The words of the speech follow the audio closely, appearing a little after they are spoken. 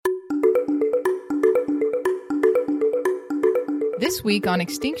This week on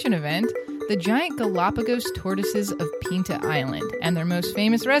Extinction Event, the giant Galapagos tortoises of Pinta Island and their most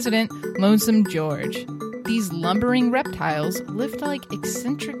famous resident, Lonesome George. These lumbering reptiles lived like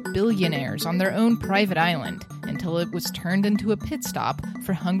eccentric billionaires on their own private island until it was turned into a pit stop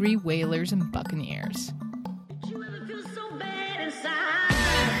for hungry whalers and buccaneers.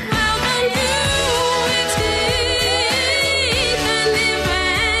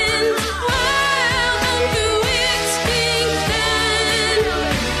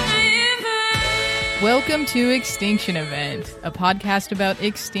 Welcome to Extinction Event, a podcast about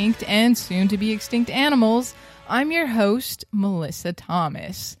extinct and soon-to-be extinct animals. I'm your host, Melissa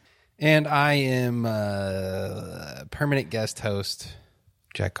Thomas. And I am permanent guest host,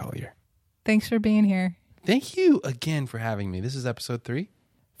 Jack Collier. Thanks for being here. Thank you again for having me. This is episode 3?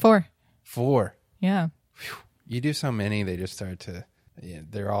 4. 4. Yeah. Whew. You do so many, they just start to... Yeah,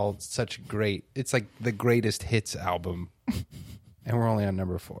 they're all such great... It's like the greatest hits album. And we're only on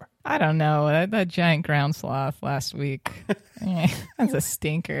number 4. I don't know. That giant ground sloth last week. That's a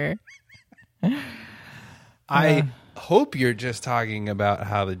stinker. I hope you're just talking about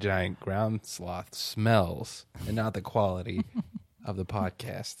how the giant ground sloth smells and not the quality of the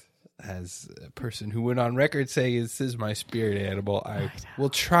podcast. As a person who went on record saying this is my spirit animal, I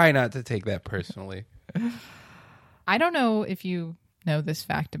will try not to take that personally. I don't know if you know this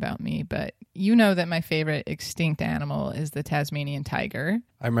fact about me, but you know that my favorite extinct animal is the Tasmanian tiger.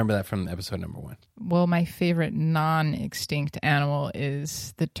 I remember that from episode number 1. Well, my favorite non-extinct animal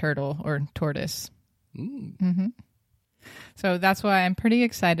is the turtle or tortoise. Mm-hmm. So that's why I'm pretty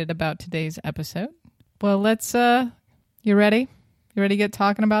excited about today's episode. Well, let's, you ready? You ready to get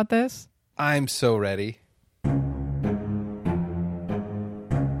talking about this? I'm so ready.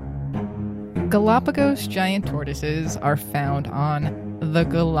 Galapagos giant tortoises are found on the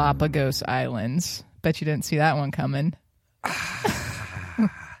Galapagos Islands. Bet you didn't see that one coming.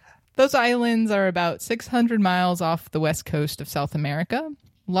 Those islands are about 600 miles off the west coast of South America.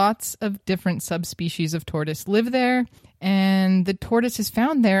 Lots of different subspecies of tortoise live there, and the tortoises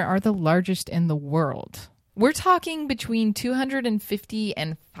found there are the largest in the world. We're talking between 250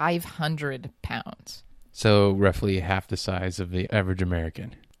 and 500 pounds. So roughly half the size of the average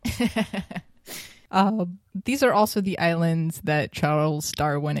American. These are also the islands that Charles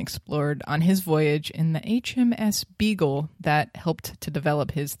Darwin explored on his voyage in the HMS Beagle that helped to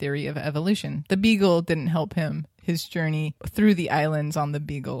develop his theory of evolution. The Beagle didn't help him. His journey through the islands on the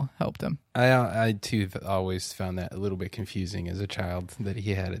Beagle helped him. I too always found that a little bit confusing as a child, that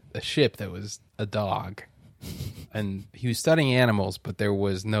he had a ship that was a dog. And he was studying animals, but there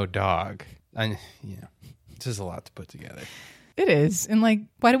was no dog. And, it's just a lot to put together. It is. And,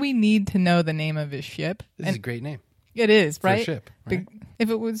 why do we need to know the name of his ship? This is a great name. It is, right? For a ship, right? If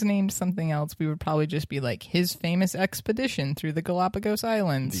it was named something else, we would probably just be like, his famous expedition through the Galapagos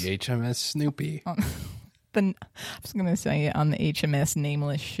Islands. The HMS Snoopy. I was going to say on the HMS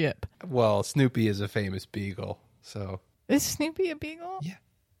nameless ship. Well, Snoopy is a famous beagle, so... Is Snoopy a beagle? Yeah.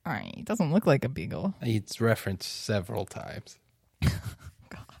 All right, he doesn't look like a beagle. It's referenced several times.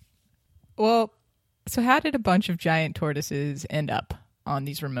 God. Well... So how did a bunch of giant tortoises end up on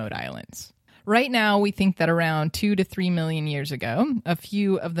these remote islands? Right now, we think that around 2 to 3 million years ago, a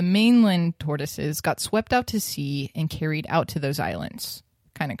few of the mainland tortoises got swept out to sea and carried out to those islands.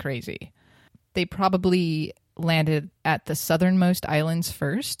 Kind of crazy. They probably landed at the southernmost islands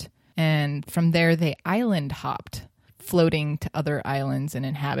first, and from there they island hopped, floating to other islands and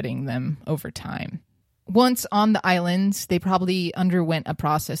inhabiting them over time. Once on the islands, they probably underwent a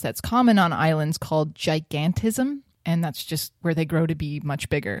process that's common on islands called gigantism, and that's just where they grow to be much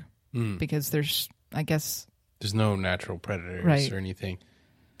bigger. Because there's no natural predators or anything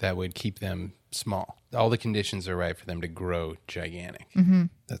that would keep them small. All the conditions are right for them to grow gigantic. Mm-hmm.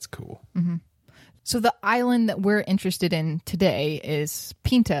 That's cool. Mm-hmm. So the island that we're interested in today is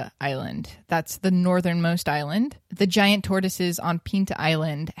Pinta Island. That's the northernmost island. The giant tortoises on Pinta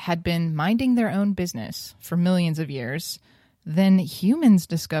Island had been minding their own business for millions of years. Then humans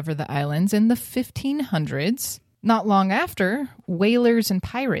discovered the islands in the 1500s. Not long after, whalers and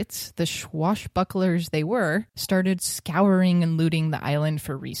pirates, the swashbucklers they were, started scouring and looting the island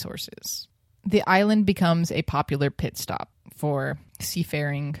for resources. The island becomes a popular pit stop for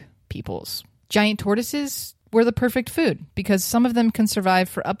seafaring peoples. Giant tortoises were the perfect food because some of them can survive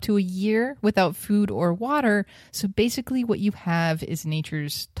for up to a year without food or water. So basically what you have is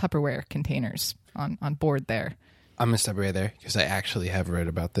nature's Tupperware containers on board there. I'm going to stop right there because I actually have read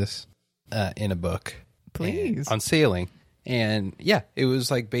about this in a book. Please. On sailing. And yeah, it was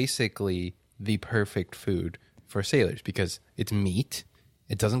basically the perfect food for sailors because it's meat.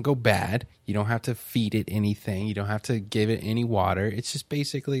 It doesn't go bad. You don't have to feed it anything. You don't have to give it any water. It's just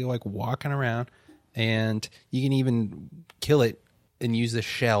basically like walking around, and you can even kill it and use the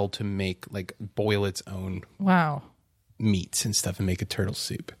shell to make like boil its own Wow. meats and stuff and make a turtle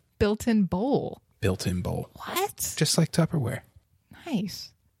soup. Built-in bowl. Built-in bowl. What? Just like Tupperware.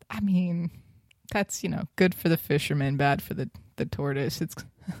 Nice. I mean, that's, good for the fisherman, bad for the tortoise. It's,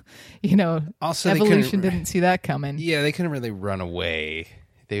 Also, evolution didn't see that coming. Yeah, they couldn't really run away.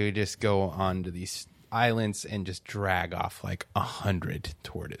 They would just go on to these islands and just drag off like 100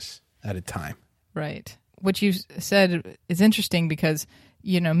 tortoise at a time. Right. What you said is interesting because,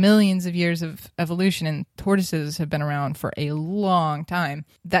 millions of years of evolution and tortoises have been around for a long time.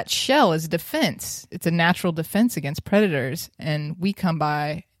 That shell is defense. It's a natural defense against predators. And we come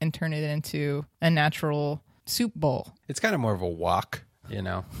by and turn it into a natural soup bowl. It's kind of more of a wok,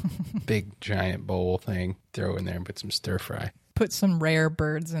 big giant bowl thing. Throw in there and put some stir fry. Put some rare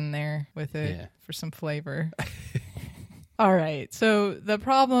birds in there with it for some flavor. All right. So the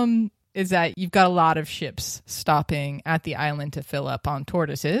problem is that you've got a lot of ships stopping at the island to fill up on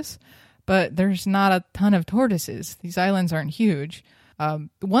tortoises, but there's not a ton of tortoises. These islands aren't huge.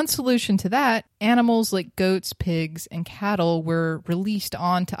 One solution to that, animals like goats, pigs, and cattle were released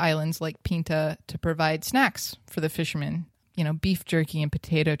onto islands like Pinta to provide snacks for the fishermen. Beef jerky and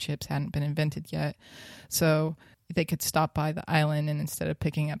potato chips hadn't been invented yet. So they could stop by the island, and instead of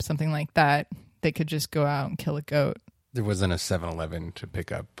picking up something like that, they could just go out and kill a goat. There wasn't a 7-Eleven to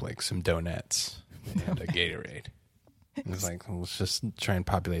pick up like some donuts and a Gatorade. It was like, well, let's just try and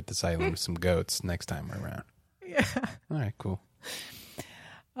populate this island with some goats next time we're around. Yeah. All right, cool.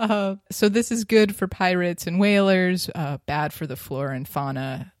 So this is good for pirates and whalers, bad for the flora and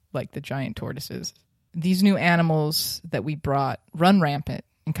fauna, like the giant tortoises. These new animals that we brought run rampant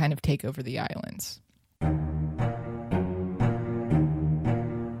and kind of take over the islands.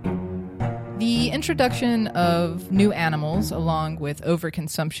 The introduction of new animals, along with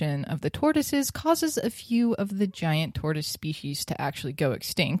overconsumption of the tortoises, causes a few of the giant tortoise species to actually go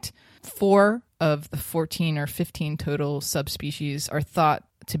extinct. 4 of the 14 or 15 total subspecies are thought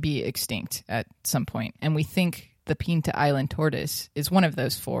to be extinct at some point, and we think the Pinta Island tortoise is one of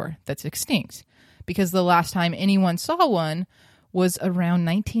those 4 that's extinct, because the last time anyone saw one was around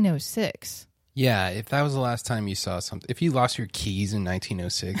 1906. Yeah, if that was the last time you saw something, if you lost your keys in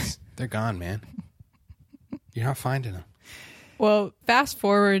 1906, they're gone, man. You're not finding them. Well, fast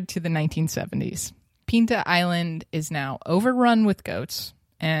forward to the 1970s. Pinta Island is now overrun with goats,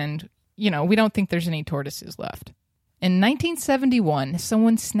 and, we don't think there's any tortoises left. In 1971,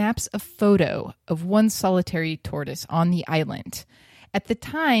 someone snaps a photo of one solitary tortoise on the island. At the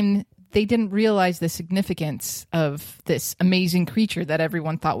time, they didn't realize the significance of this amazing creature that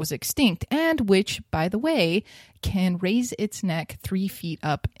everyone thought was extinct, and which, by the way, can raise its neck 3 feet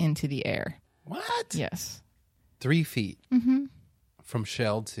up into the air. What? Yes. 3 feet? Mm-hmm. From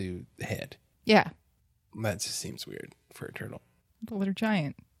shell to head? Yeah. That just seems weird for a turtle. Well, they're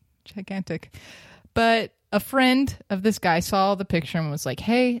gigantic. But a friend of this guy saw the picture and was like,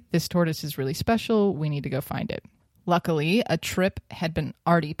 hey, this tortoise is really special. We need to go find it. Luckily, a trip had been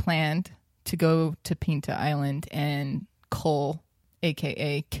already planned to go to Pinta Island and cull,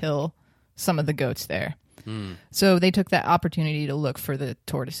 a.k.a. kill, some of the goats there. So they took that opportunity to look for the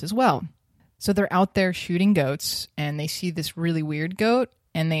tortoise as well. So they're out there shooting goats, and they see this really weird goat,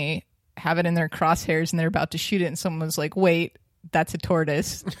 and they have it in their crosshairs, and they're about to shoot it, and someone was like, wait, that's a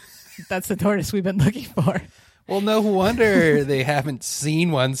tortoise. That's the tortoise we've been looking for. Well, no wonder they haven't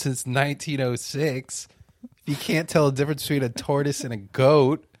seen one since 1906. You can't tell the difference between a tortoise and a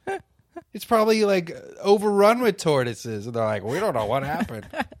goat. It's probably like overrun with tortoises. And they're like, we don't know what happened.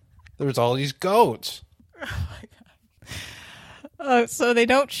 There's all these goats. Oh my God. So they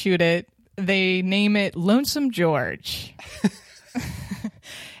don't shoot it. They name it Lonesome George.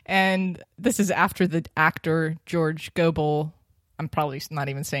 And this is after the actor George Gobel, I'm probably not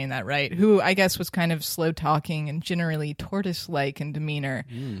even saying that right, who I guess was kind of slow talking and generally tortoise-like in demeanor,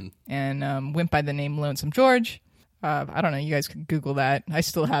 and went by the name Lonesome George. I don't know, you guys could Google that. I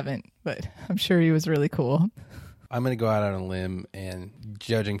still haven't, but I'm sure he was really cool. I'm going to go out on a limb, and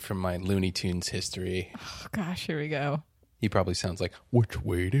judging from my Looney Tunes history... Oh, gosh, here we go. He probably sounds like, which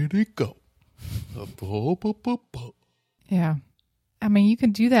way did it go? Yeah. I mean, you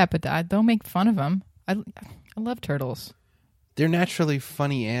can do that, but don't make fun of them. I love turtles. They're naturally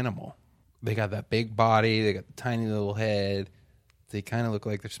funny animal. They got that big body. They got the tiny little head. They kind of look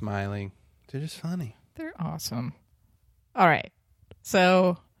like they're smiling. They're just funny. They're awesome. All right.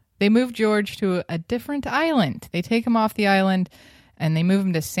 So they move George to a different island. They take him off the island, and they move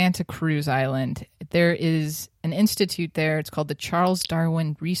him to Santa Cruz Island. There is an institute there. It's called the Charles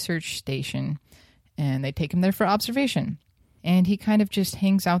Darwin Research Station, and they take him there for observation. And he kind of just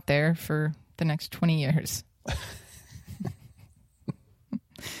hangs out there for the next 20 years.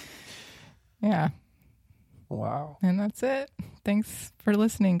 Yeah. Wow. And that's it. Thanks for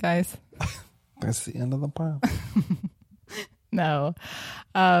listening, guys. That's the end of the pod. No.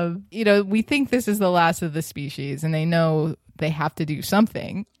 We think this is the last of the species, and they know they have to do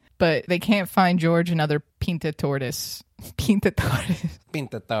something, but they can't find George another Pinta tortoise. Pinta tortoise.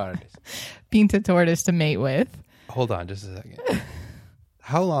 Pinta tortoise. Pinta tortoise to mate with. Hold on just a second.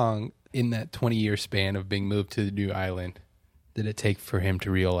 How long in that 20-year span of being moved to the new island did it take for him to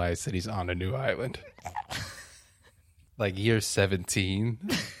realize that he's on a new island? Like year 17?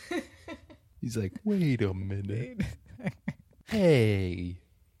 He's like, wait a minute. Hey.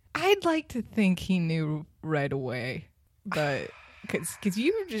 I'd like to think he knew right away, but because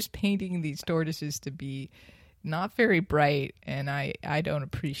you were just painting these tortoises to be not very bright, and I don't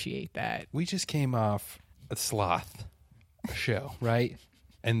appreciate that. We just came off a sloth show, right?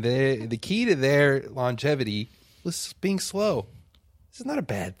 And the key to their longevity was being slow. This is not a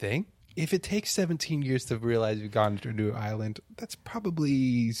bad thing. If it takes 17 years to realize you've gone to a new island, that's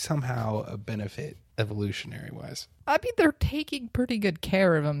probably somehow a benefit evolutionary-wise. I mean, they're taking pretty good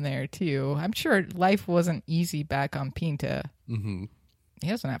care of him there, too. I'm sure life wasn't easy back on Pinta. Mm-hmm. He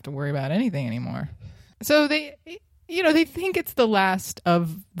doesn't have to worry about anything anymore. So they think it's the last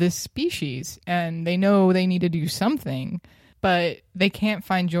of this species, and they know they need to do something, but they can't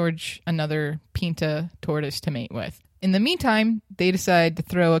find George another Pinta tortoise to mate with. In the meantime, they decide to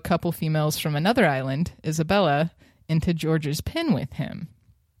throw a couple females from another island, Isabella, into George's pen with him.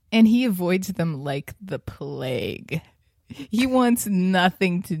 And he avoids them like the plague. He wants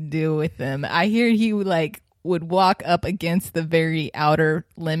nothing to do with them. I hear he would walk up against the very outer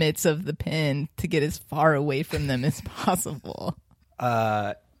limits of the pen to get as far away from them as possible.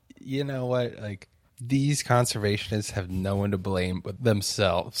 You know what? These conservationists have no one to blame but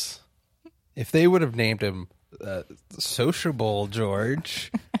themselves. If they would have named him Sociable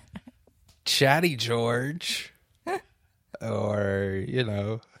George, Chatty George, or,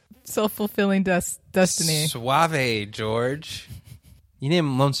 self-fulfilling destiny. Suave George. You name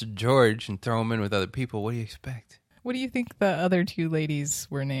him Lonesome George and throw him in with other people, what do you expect? What do you think the other two ladies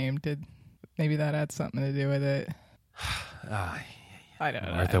were named? Maybe that had something to do with it. I don't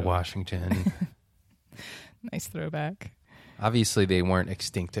know. Martha Washington. Nice throwback. Obviously, they weren't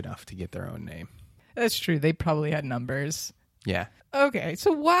extinct enough to get their own name. That's true. They probably had numbers. Yeah. Okay,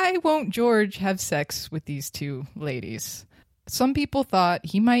 so why won't George have sex with these two ladies? Some people thought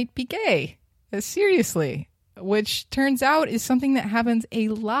he might be gay. Seriously. Which turns out is something that happens a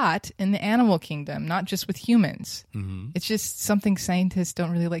lot in the animal kingdom, not just with humans. Mm-hmm. It's just something scientists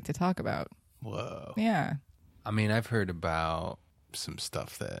don't really like to talk about. Whoa. Yeah. I mean, I've heard about some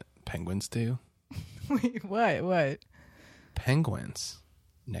stuff that penguins do. Wait, what? Penguins.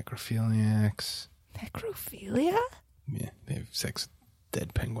 Necrophiliacs. Necrophilia? Yeah, they have sex with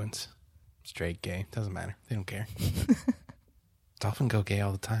dead penguins. Straight, gay, doesn't matter. They don't care. Dolphins go gay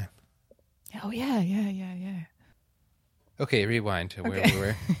all the time. Oh, yeah. Okay, rewind to where we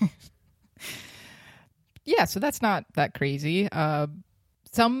were. Yeah, so that's not that crazy.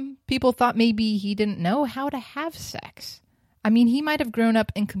 Some people thought maybe he didn't know how to have sex. I mean, he might have grown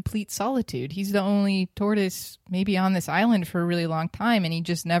up in complete solitude. He's the only tortoise maybe on this island for a really long time, and he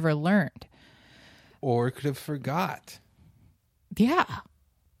just never learned. Or could have forgot. Yeah.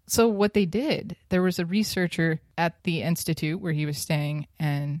 So what they did, there was a researcher at the institute where he was staying,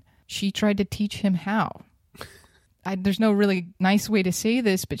 and she tried to teach him how. There's no really nice way to say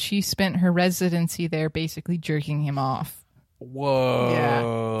this, but she spent her residency there basically jerking him off. Whoa.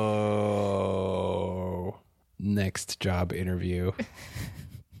 Yeah. Next job interview.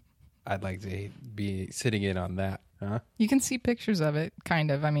 I'd like to be sitting in on that, huh? You can see pictures of it, kind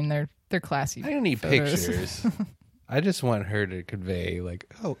of. I mean, they're classy. I don't need photos. pictures. I just want her to convey,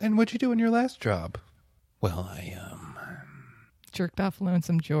 and what'd you do in your last job? Well, I, jerked off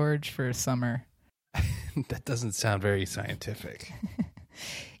Lonesome George for a summer. That doesn't sound very scientific.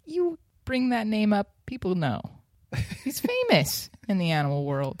 You bring that name up, people know. He's famous in the animal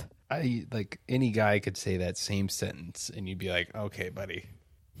world. Any guy could say that same sentence, and you'd be like, okay, buddy,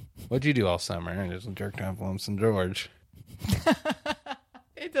 what'd you do all summer? I just jerked off Lonesome George.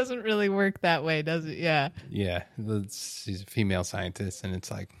 It doesn't really work that way, does it? Yeah. Yeah, she's a female scientist, and it's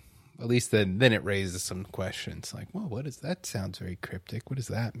like, at least then it raises some questions. Like, well, what is that? Sounds very cryptic. What does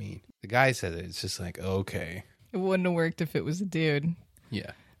that mean? The guy says it. It's just like, okay. It wouldn't have worked if it was a dude.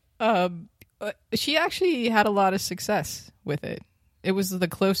 Yeah. She actually had a lot of success with it. It was the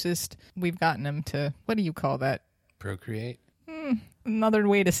closest we've gotten him to, what do you call that? Procreate? Another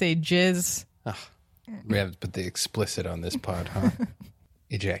way to say jizz. We have to put the explicit on this pod, huh?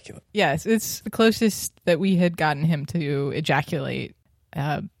 Ejaculate. Yes, it's the closest that we had gotten him to ejaculate.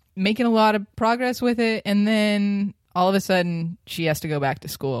 Making a lot of progress with it, and then all of a sudden she has to go back to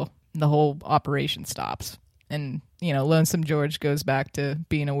school. The whole operation stops. And, Lonesome George goes back to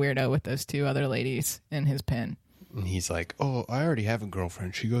being a weirdo with those two other ladies in his pen. And he's like, oh, I already have a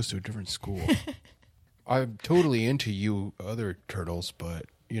girlfriend. She goes to a different school. I'm totally into you other turtles, but,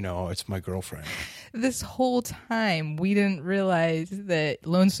 it's my girlfriend. This whole time, we didn't realize that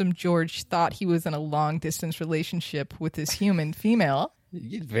Lonesome George thought he was in a long-distance relationship with this human female.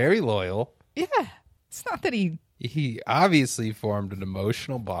 He's very loyal. Yeah. It's not that He obviously formed an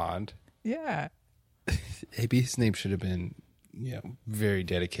emotional bond. Yeah. Maybe his name should have been, very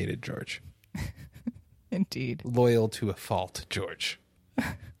dedicated George. Indeed. Loyal to a fault, George.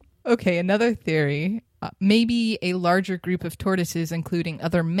 Okay, another theory. Maybe a larger group of tortoises, including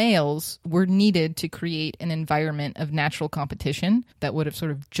other males, were needed to create an environment of natural competition that would have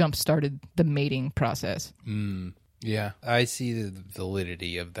sort of jump-started the mating process. Yeah, I see the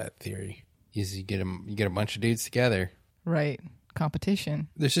validity of that theory. You get a bunch of dudes together. Right. Competition.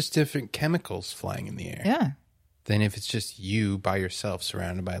 There's just different chemicals flying in the air. Yeah. Than if it's just you by yourself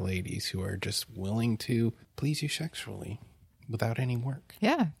surrounded by ladies who are just willing to please you sexually without any work.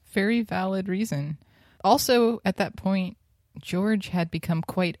 Yeah, very valid reason. Also, at that point, George had become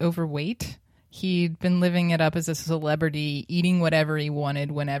quite overweight. He'd been living it up as a celebrity, eating whatever he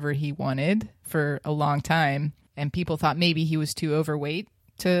wanted whenever he wanted for a long time. And people thought maybe he was too overweight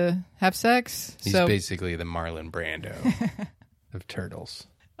to have sex. He's basically the Marlon Brando of turtles.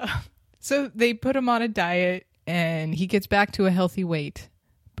 So they put him on a diet, and he gets back to a healthy weight.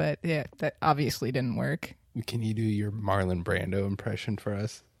 But yeah, that obviously didn't work. Can you do your Marlon Brando impression for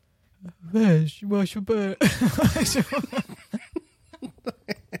us? Can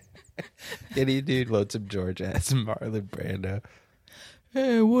you do Lonesome George as Marlon Brando?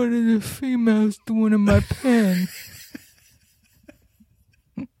 Hey, what are the females doing in my pen?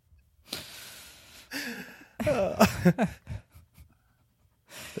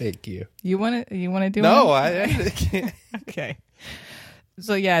 Thank you. You want to do it? No, I can't. Okay.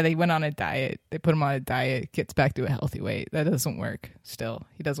 So yeah, they went on a diet. They put him on a diet, gets back to a healthy weight. That doesn't work still.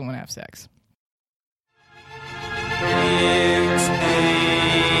 He doesn't want to have sex.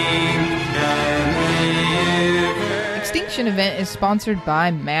 Extinction Event is sponsored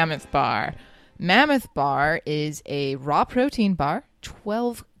by Mammoth Bar. Mammoth Bar is a raw protein bar,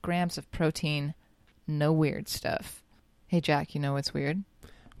 12 grams of protein, no weird stuff. Hey, Jack, you know what's weird?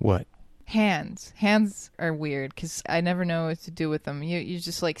 What? Hands. Hands are weird because I never know what to do with them. You're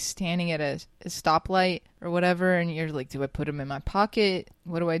just like standing at a stoplight or whatever, and you're like, do I put them in my pocket?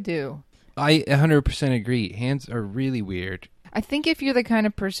 What do I do? I 100% agree. Hands are really weird. I think if you're the kind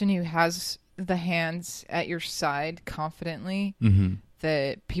of person who has the hands at your side confidently,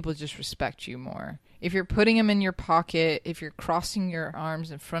 that people just respect you more. If you're putting them in your pocket, if you're crossing your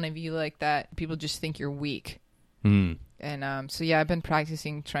arms in front of you like that, people just think you're weak. And so yeah, I've been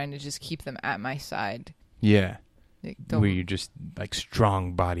practicing trying to just keep them at my side. Yeah. Like, Where you just like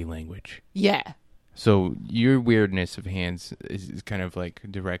strong body language. Yeah. So your weirdness of hands is kind of like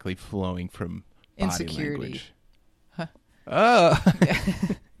directly flowing from body Insecurity. language. Huh. Oh.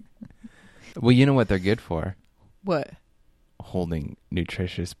 Well, you know what they're good for? What? Holding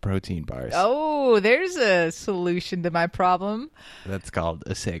nutritious protein bars. Oh, there's a solution to my problem. That's called a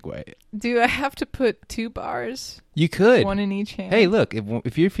segue. Do I have to put 2 bars? You could. One in each hand? Hey, look,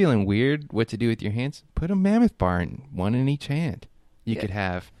 if you're feeling weird what to do with your hands, put a Mammoth bar in one in each hand. You could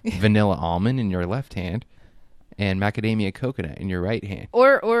have vanilla almond in your left hand and macadamia coconut in your right hand.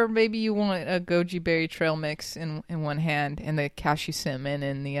 Or maybe you want a goji berry trail mix in one hand and the cashew cinnamon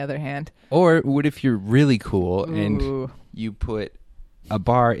in the other hand. Or what if you're really cool and Ooh. you put a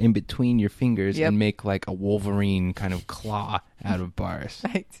bar in between your fingers Yep. and make like a Wolverine kind of claw out of bars?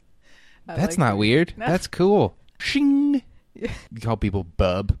 Right. That's not weird. No. That's cool. Shing. You call people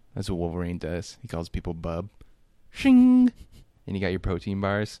bub. That's what Wolverine does. He calls people bub. Shing. And you got your protein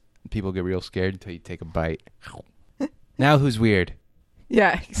bars. People get real scared until you take a bite. Now who's weird?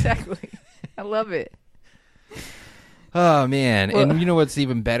 Yeah, exactly. I love it. Oh, man. Well- And you know what's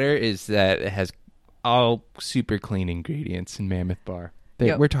even better is that it has all super clean ingredients in Mammoth Bar.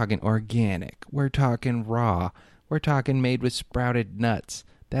 Yep. We're talking organic. We're talking raw. We're talking made with sprouted nuts.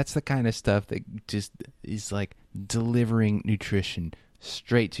 That's the kind of stuff that just is like delivering nutrition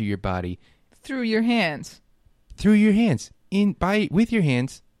straight to your body Through your hands. through your hands, with your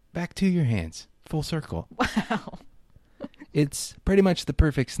hands, back to your hands, full circle. Wow. It's pretty much the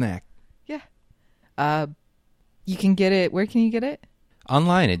perfect snack. Yeah. You can get it. Where can you get it?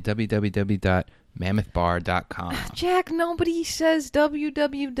 Online at www.mammothbar.com. Jack, nobody says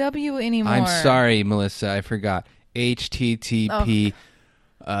www anymore. I'm sorry, Melissa. I forgot. HTTP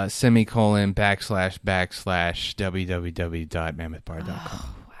semicolon /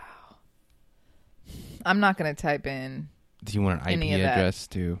 www.mammothbar.com. Wow. I'm not going to type in. Do you want an Any IP of that. address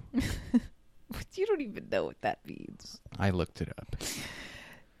too? You don't even know what that means. I looked it up.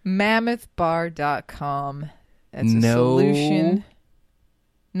 Mammothbar.com. That's a No. solution.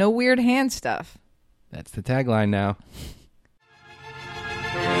 No weird hand stuff. That's the tagline now.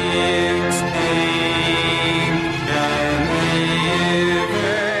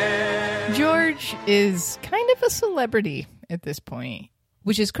 George is kind of a celebrity at this point,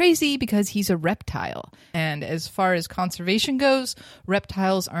 which is crazy because he's a reptile. And as far as conservation goes,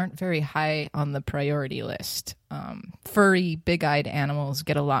 reptiles aren't very high on the priority list. Furry, big-eyed animals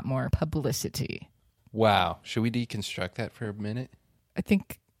get a lot more publicity. Wow. Should we deconstruct that for a minute? I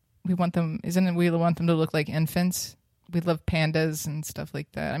think we want them, isn't it? We want them to look like infants. We love pandas and stuff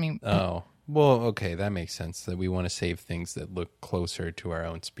like that. I mean, Oh. Well, okay, that makes sense that we want to save things that look closer to our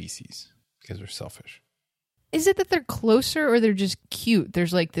own species because we're selfish. is it that they're closer or they're just cute?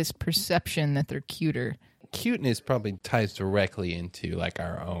 There's like this perception that they're cuter. Cuteness probably ties directly into like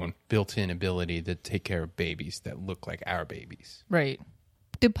our own built-in ability to take care of babies that look like our babies. Right.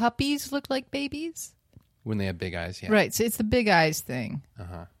 Do puppies look like babies? When they have big eyes, yeah. Right. So it's the big eyes thing.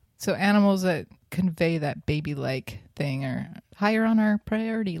 Uh-huh. So animals that convey that baby-like thing are higher on our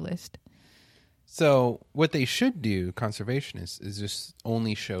priority list. So what they should do, conservationists, is just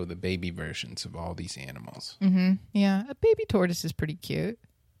only show the baby versions of all these animals. Mm-hmm. Yeah. A baby tortoise is pretty cute.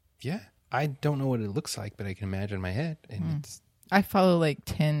 Yeah. I don't know what it looks like, but I can imagine in my head. And it's I follow like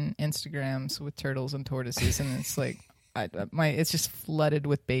 10 Instagrams with turtles and tortoises, and it's like it's just flooded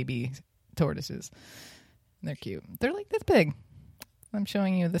with baby tortoises. And they're cute. They're like this big. I'm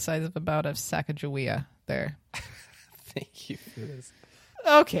showing you the size of about a Sacagawea there. thank you for this.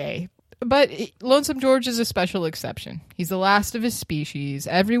 Okay. But Lonesome George is a special exception. He's the last of his species.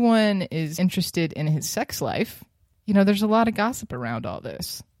 Everyone is interested in his sex life. You know, there's a lot of gossip around all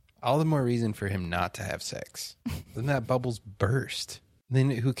this. All the more reason for him not to have sex. Then that bubble's burst. Then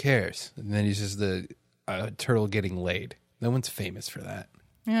who cares? And then he's just the turtle getting laid. No one's famous for that.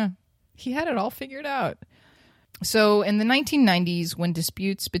 Yeah. He had it all figured out. So in the 1990s, when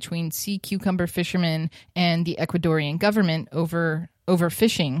disputes between sea cucumber fishermen and the Ecuadorian government over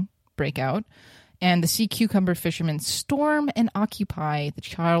fishing break out, and the sea cucumber fishermen storm and occupy the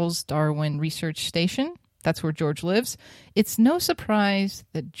Charles Darwin Research Station, that's where George lives, it's no surprise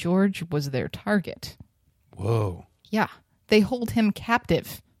that George was their target. Whoa. Yeah. They hold him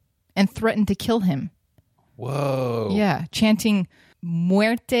captive and threaten to kill him. Whoa. Yeah, chanting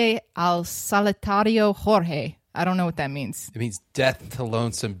 "Muerte al solitario Jorge." I don't know what that means. It means death to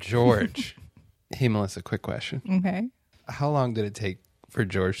Lonesome George. Hey, Melissa, quick question. Okay. How long did it take for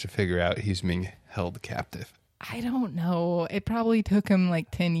George to figure out he's being held captive? I don't know. It probably took him like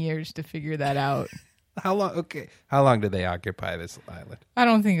 10 years to figure that out. How long? Okay. How long did they occupy this island? I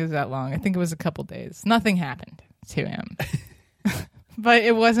don't think it was that long. I think it was a couple days. Nothing happened to him. But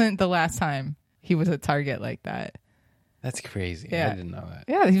it wasn't the last time he was a target like that. That's crazy. Yeah. I didn't know that.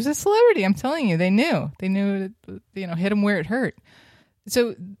 Yeah, he was a celebrity. I'm telling you, they knew. They knew, hit him where it hurt.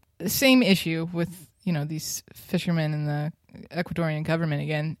 So the same issue with, these fishermen and the Ecuadorian government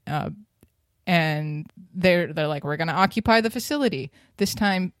again. And they're like, we're going to occupy the facility. This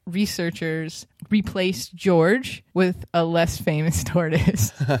time, researchers replaced George with a less famous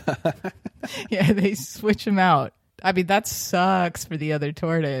tortoise. Yeah, they switch him out. I mean, that sucks for the other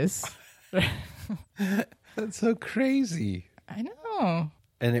tortoise. That's so crazy. I know.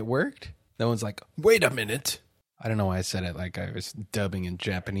 And it worked? No one's like, wait a minute. I don't know why I said it like I was dubbing in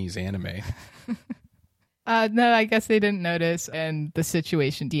Japanese anime. No, I guess they didn't notice, and the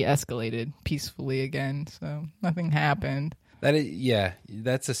situation de-escalated peacefully again, so nothing happened.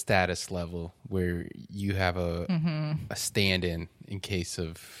 That's a status level where you have a stand-in case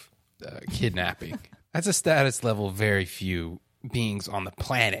of kidnapping. That's a status level very few beings on the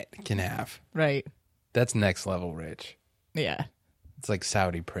planet can have. Right. That's next level rich. Yeah. It's like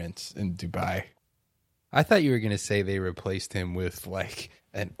Saudi prince in Dubai. I thought you were going to say they replaced him with like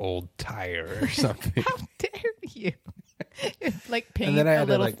an old tire or something. How dare you? Like paint And then I a had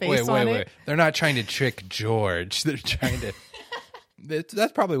to little like, face on wait. it. They're not trying to trick George. They're trying to...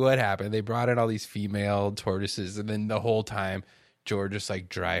 That's probably what happened. They brought in all these female tortoises, and then the whole time, George is like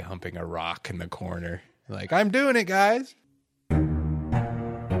dry humping a rock in the corner. Like, I'm doing it, guys.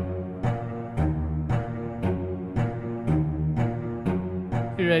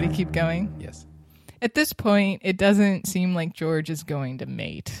 ready to keep going? Yes. At this point, it doesn't seem like George is going to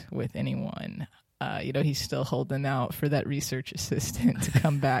mate with anyone. He's still holding out for that research assistant to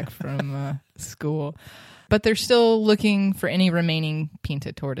come back from school. But they're still looking for any remaining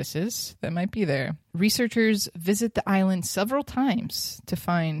Pinta tortoises that might be there. Researchers visit the island several times to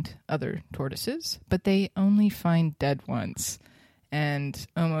find other tortoises, but they only find dead ones. And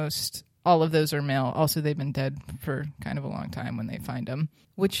almost all of those are male. Also, they've been dead for kind of a long time when they find them,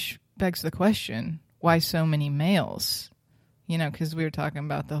 which begs the question, why so many males? Because we were talking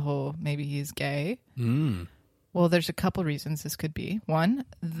about the whole maybe he's gay. Well, there's a couple reasons this could be. One,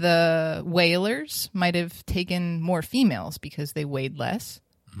 the whalers might have taken more females because they weighed less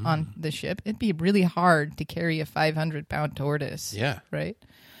on the ship. It'd be really hard to carry a 500-pound tortoise. Yeah. Right?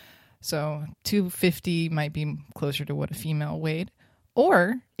 So 250 might be closer to what a female weighed.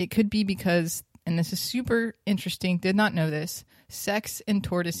 Or it could be because, and this is super interesting, did not know this, sex in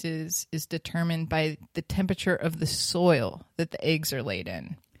tortoises is determined by the temperature of the soil that the eggs are laid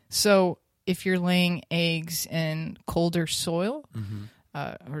in. So if you're laying eggs in colder soil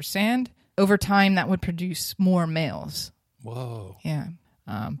or sand, over time that would produce more males. Whoa. Yeah.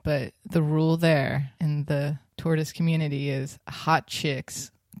 But the rule there in the tortoise community is hot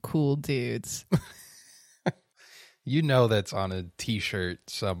chicks, cool dudes. That's on a T-shirt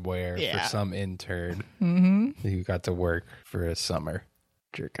somewhere for some intern who got to work for a summer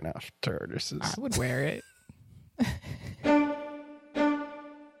jerking off tortoises. I would wear it.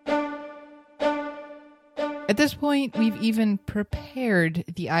 At this point, we've even prepared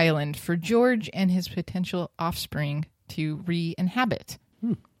the island for George and his potential offspring to re-inhabit.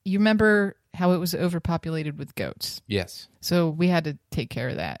 You remember how it was overpopulated with goats? Yes. So we had to take care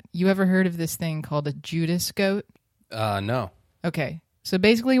of that. You ever heard of this thing called a Judas goat? No. Okay. So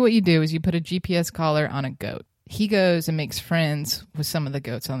basically what you do is you put a GPS collar on a goat. He goes and makes friends with some of the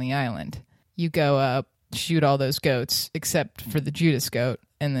goats on the island. You go up, shoot all those goats, except for the Judas goat.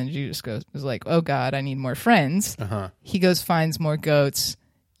 And then Judas goat is like, oh, God, I need more friends. He goes, finds more goats.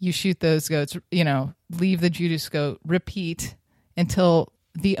 You shoot those goats, leave the Judas goat, repeat until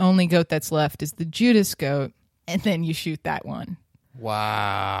the only goat that's left is the Judas goat. And then you shoot that one.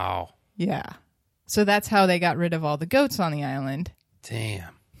 Wow. Yeah. So that's how they got rid of all the goats on the island.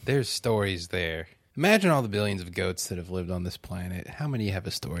 Damn. There's stories there. Imagine all the billions of goats that have lived on this planet. How many have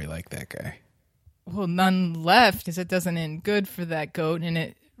a story like that guy? Well, none left because it doesn't end good for that goat, and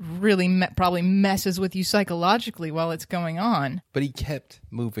it really probably messes with you psychologically while it's going on. But he kept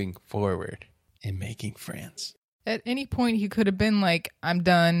moving forward and making friends. At any point, he could have been like, I'm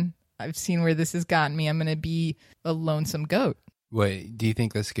done. I've seen where this has gotten me. I'm going to be a lonesome goat. Wait, do you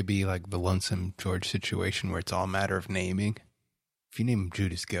think this could be like the Lonesome George situation where it's all a matter of naming? If you name him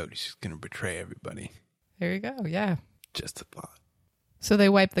Judas Goat, he's just going to betray everybody. There you go, yeah. Just a thought. So they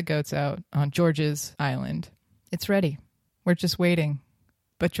wipe the goats out on George's island. It's ready. We're just waiting.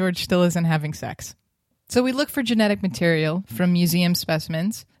 But George still isn't having sex. So we look for genetic material from museum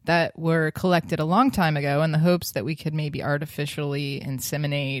specimens that were collected a long time ago in the hopes that we could maybe artificially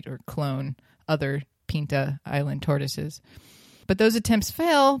inseminate or clone other Pinta Island tortoises. But those attempts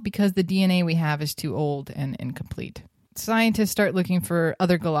fail because the DNA we have is too old and incomplete. Scientists start looking for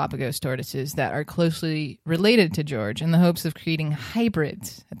other Galapagos tortoises that are closely related to George in the hopes of creating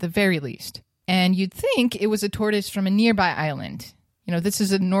hybrids at the very least. And you'd think it was a tortoise from a nearby island. This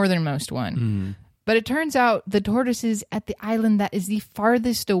is the northernmost one. But it turns out the tortoise is at the island that is the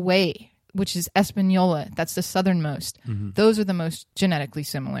farthest away, which is Espanola. That's the southernmost. Those are the most genetically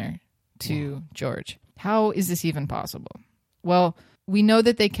similar to George. How is this even possible? Well, we know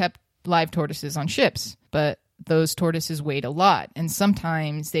that they kept live tortoises on ships, but those tortoises weighed a lot, and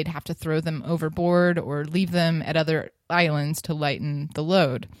sometimes they'd have to throw them overboard or leave them at other islands to lighten the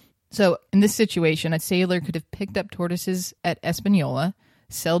load. So in this situation, a sailor could have picked up tortoises at Espanola,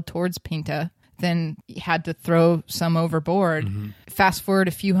 sailed towards Pinta, then had to throw some overboard. Fast forward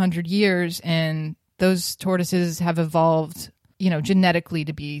a few hundred years, and those tortoises have evolved, genetically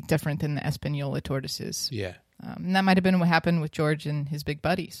to be different than the Espanola tortoises. Yeah. And that might have been what happened with George and his big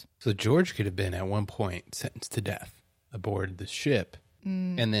buddies. So George could have been at one point sentenced to death aboard the ship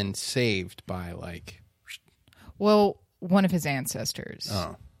and then saved by Well, one of his ancestors.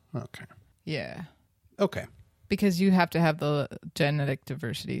 Oh, okay. Yeah. Okay. Because you have to have the genetic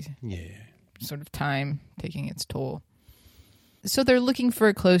diversity. Yeah. Sort of time taking its toll. So they're looking for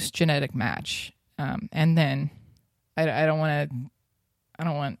a close genetic match. And then I don't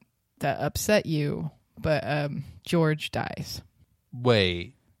want to upset you, but George dies.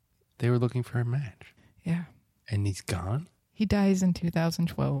 Wait, they were looking for a match? Yeah. And he's gone? He dies in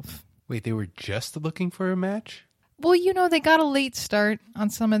 2012. Wait, they were just looking for a match? Well, they got a late start on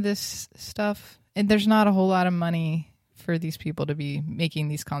some of this stuff, and there's not a whole lot of money for these people to be making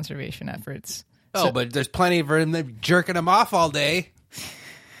these conservation efforts. But there's plenty for them jerking them off all day.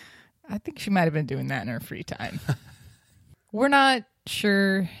 I think she might have been doing that in her free time. We're not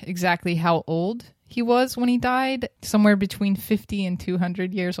sure exactly how old he was when he died, somewhere between 50 and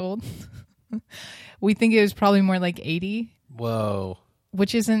 200 years old. We think it was probably more like 80. Whoa.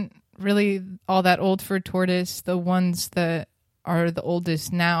 Which isn't really all that old for a tortoise. The ones that are the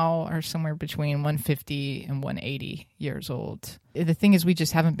oldest now are somewhere between 150 and 180 years old. The thing is, we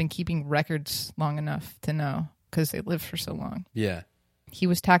just haven't been keeping records long enough to know because they lived for so long. Yeah. He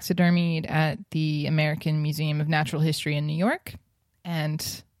was taxidermied at the American Museum of Natural History in New York.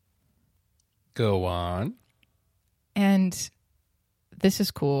 And go on. And this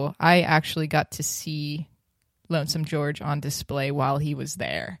is cool. I actually got to see Lonesome George on display while he was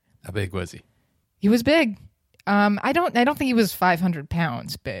there. How big was he? He was big. I don't think he was 500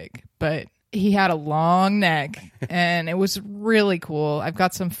 pounds big, but he had a long neck and it was really cool. I've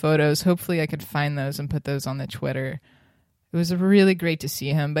got some photos. Hopefully I could find those and put those on the Twitter. It was really great to see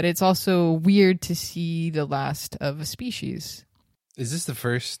him, but it's also weird to see the last of a species. Is this the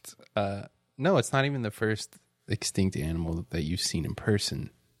first? No, it's not even the first extinct animal that you've seen in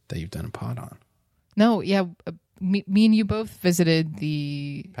person that you've done a pod on. No, yeah. Me and you both visited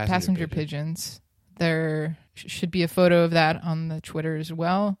the passenger pigeons. There should be a photo of that on the Twitter as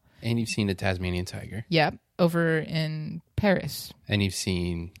well. And you've seen a Tasmanian tiger. Yep, over in Paris. And you've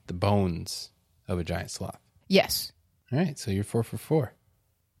seen the bones of a giant sloth. Yes. All right, so you're 4 for 4.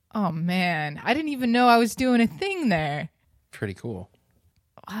 Oh, man. I didn't even know I was doing a thing there. Pretty cool.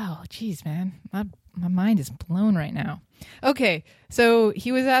 Wow, geez, man. My mind is blown right now. Okay, so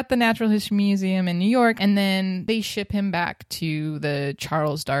he was at the Natural History Museum in New York, and then they ship him back to the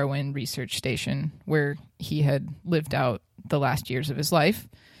Charles Darwin Research Station, where he had lived out the last years of his life,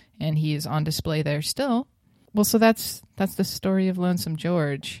 and he is on display there still. Well, so that's the story of Lonesome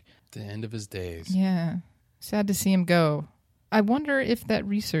George. The end of his days. Yeah, sad to see him go. I wonder if that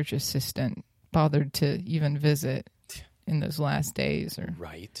research assistant bothered to even visit in those last days, or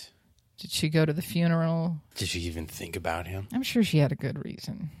right. Did she go to the funeral? Did she even think about him? I'm sure she had a good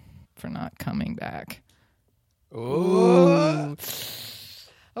reason for not coming back. Ooh.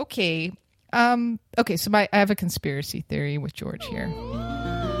 Okay. Okay, so I have a conspiracy theory with George here.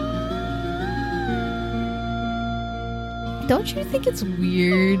 Don't you think it's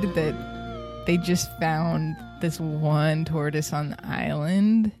weird that they just found this one tortoise on the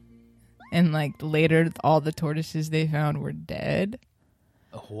island and later all the tortoises they found were dead?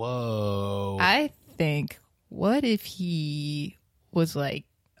 Whoa. I think, what if he was a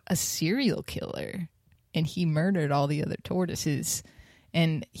serial killer and he murdered all the other tortoises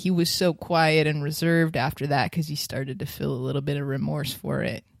and he was so quiet and reserved after that because he started to feel a little bit of remorse for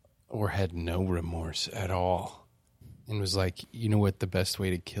it? Or had no remorse at all and was like, you know what the best way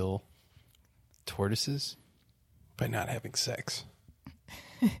to kill tortoises? By not having sex.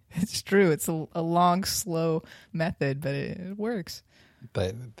 It's true. It's a long, slow method, but it works.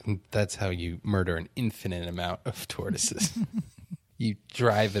 But that's how you murder an infinite amount of tortoises. You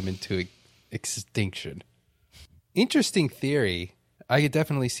drive them into extinction. Interesting theory. I could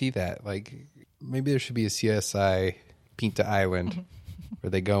definitely see that. Maybe there should be a CSI Pinta Island where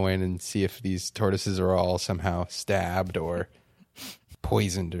they go in and see if these tortoises are all somehow stabbed or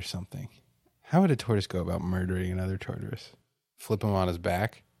poisoned or something. How would a tortoise go about murdering another tortoise? Flip him on his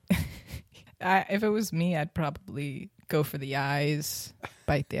back? If it was me, I'd probably go for the eyes,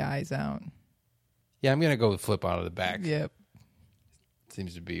 bite the eyes out. Yeah, I'm going to go with flip onto the back. Yep.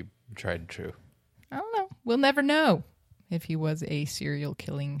 Seems to be tried and true. I don't know. We'll never know if he was a serial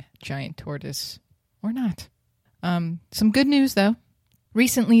killing giant tortoise or not. Some good news, though.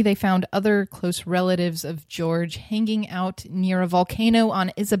 Recently, they found other close relatives of George hanging out near a volcano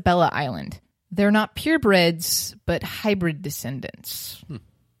on Isabella Island. They're not purebreds, but hybrid descendants.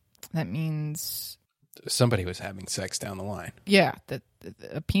 That means somebody was having sex down the line. Yeah, that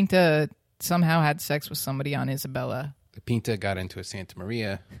Pinta somehow had sex with somebody on Isabella. The Pinta got into a Santa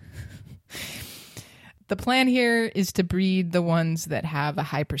Maria. The plan here is to breed the ones that have a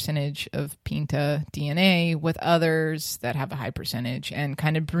high percentage of Pinta DNA with others that have a high percentage and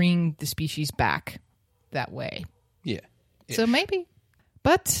kind of bring the species back that way. Yeah. So maybe.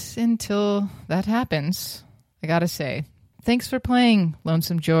 But until that happens, I gotta say, thanks for playing,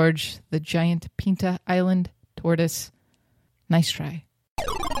 Lonesome George, the giant Pinta Island tortoise. Nice try.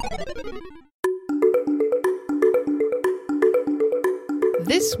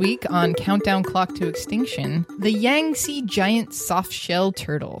 This week on Countdown Clock to Extinction, the Yangtze giant soft-shell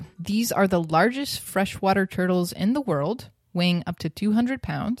turtle. These are the largest freshwater turtles in the world, weighing up to 200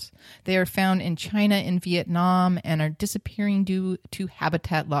 pounds. They are found in China and Vietnam and are disappearing due to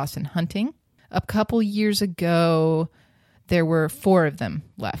habitat loss and hunting. A couple years ago, there were 4 of them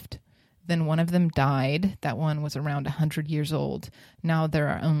left. Then one of them died. That one was around 100 years old. Now there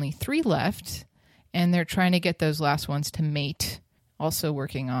are only 3 left, and they're trying to get those last ones to mate. Also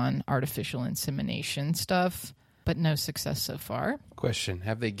working on artificial insemination stuff, but no success so far. Question,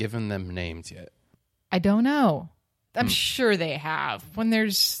 have they given them names yet? I don't know. I'm sure they have. When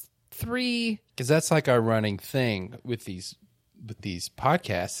there's 3... Because that's like our running thing with these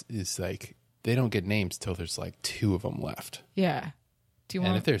podcasts is like they don't get names till there's like 2 of them left. Yeah.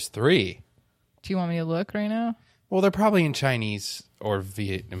 And if there's 3... Do you want me to look right now? Well, they're probably in Chinese or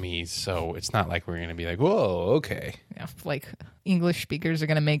Vietnamese, so it's not like we're going to be like, whoa, okay. Yeah, like English speakers are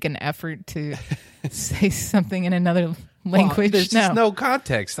going to make an effort to say something in another language. Well, there's just no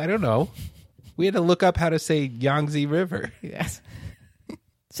context. I don't know. We had to look up how to say Yangtze River. Yes.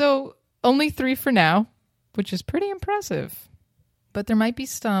 So only 3 for now, which is pretty impressive. But there might be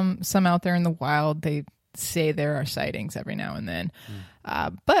some out there in the wild. They say there are sightings every now and then.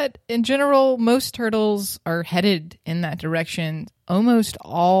 But in general, most turtles are headed in that direction. Almost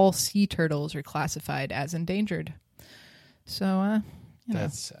all sea turtles are classified as endangered. So,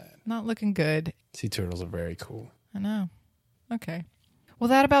 that's sad. Not looking good. Sea turtles are very cool. I know. Okay. Well,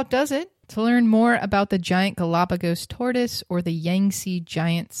 that about does it. To learn more about the giant Galapagos tortoise or the Yangtze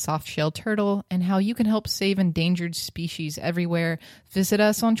giant soft-shell turtle and how you can help save endangered species everywhere, visit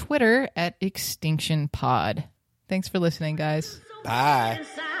us on Twitter at ExtinctionPod. Thanks for listening, guys. Bye.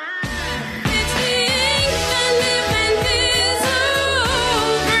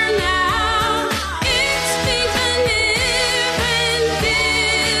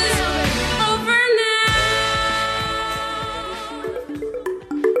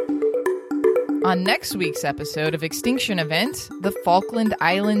 On next week's episode of Extinction Event, the Falkland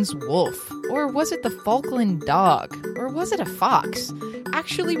Islands wolf. Or was it the Falkland dog? Or was it a fox?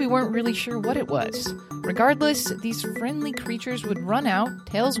 Actually, we weren't really sure what it was. Regardless, these friendly creatures would run out,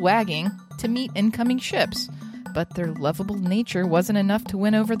 tails wagging, to meet incoming ships. But their lovable nature wasn't enough to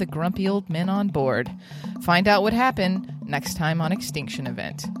win over the grumpy old men on board. Find out what happened next time on Extinction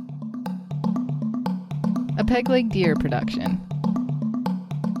Event. A Peg Leg Deer production.